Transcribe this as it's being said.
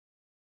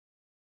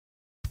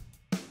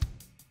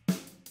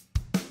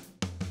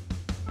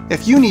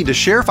If you need to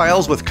share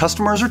files with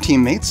customers or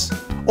teammates,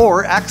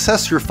 or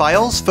access your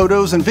files,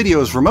 photos, and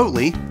videos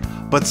remotely,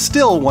 but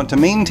still want to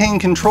maintain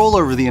control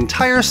over the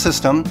entire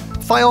system,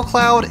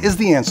 FileCloud is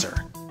the answer.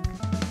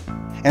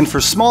 And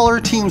for smaller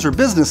teams or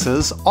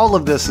businesses, all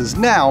of this is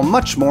now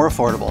much more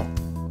affordable.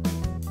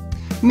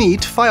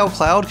 Meet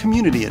FileCloud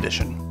Community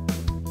Edition.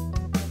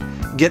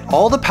 Get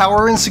all the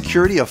power and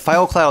security of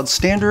FileCloud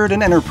Standard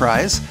and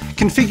Enterprise,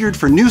 configured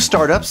for new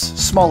startups,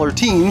 smaller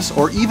teams,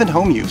 or even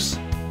home use.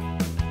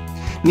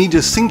 Need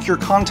to sync your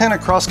content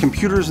across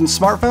computers and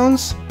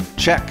smartphones?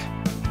 Check.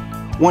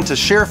 Want to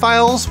share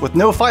files with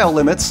no file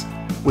limits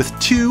with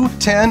 2,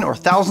 10, or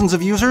thousands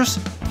of users?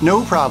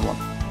 No problem.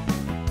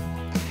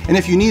 And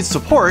if you need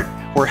support,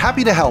 we're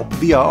happy to help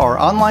via our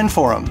online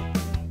forum.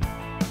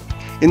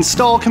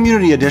 Install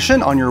Community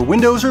Edition on your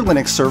Windows or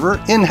Linux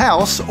server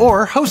in-house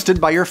or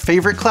hosted by your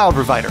favorite cloud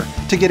provider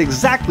to get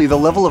exactly the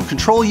level of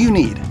control you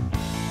need.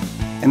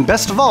 And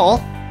best of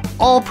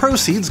all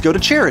proceeds go to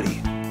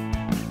charity.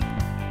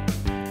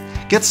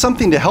 Get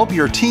something to help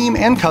your team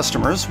and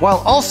customers while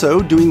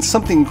also doing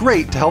something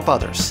great to help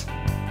others.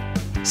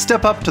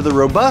 Step up to the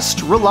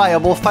robust,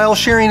 reliable file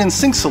sharing and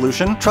sync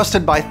solution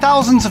trusted by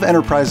thousands of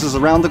enterprises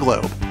around the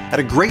globe at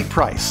a great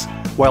price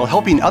while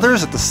helping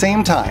others at the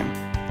same time.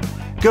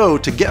 Go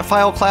to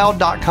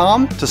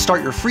getfilecloud.com to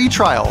start your free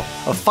trial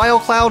of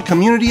FileCloud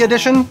Community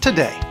Edition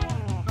today.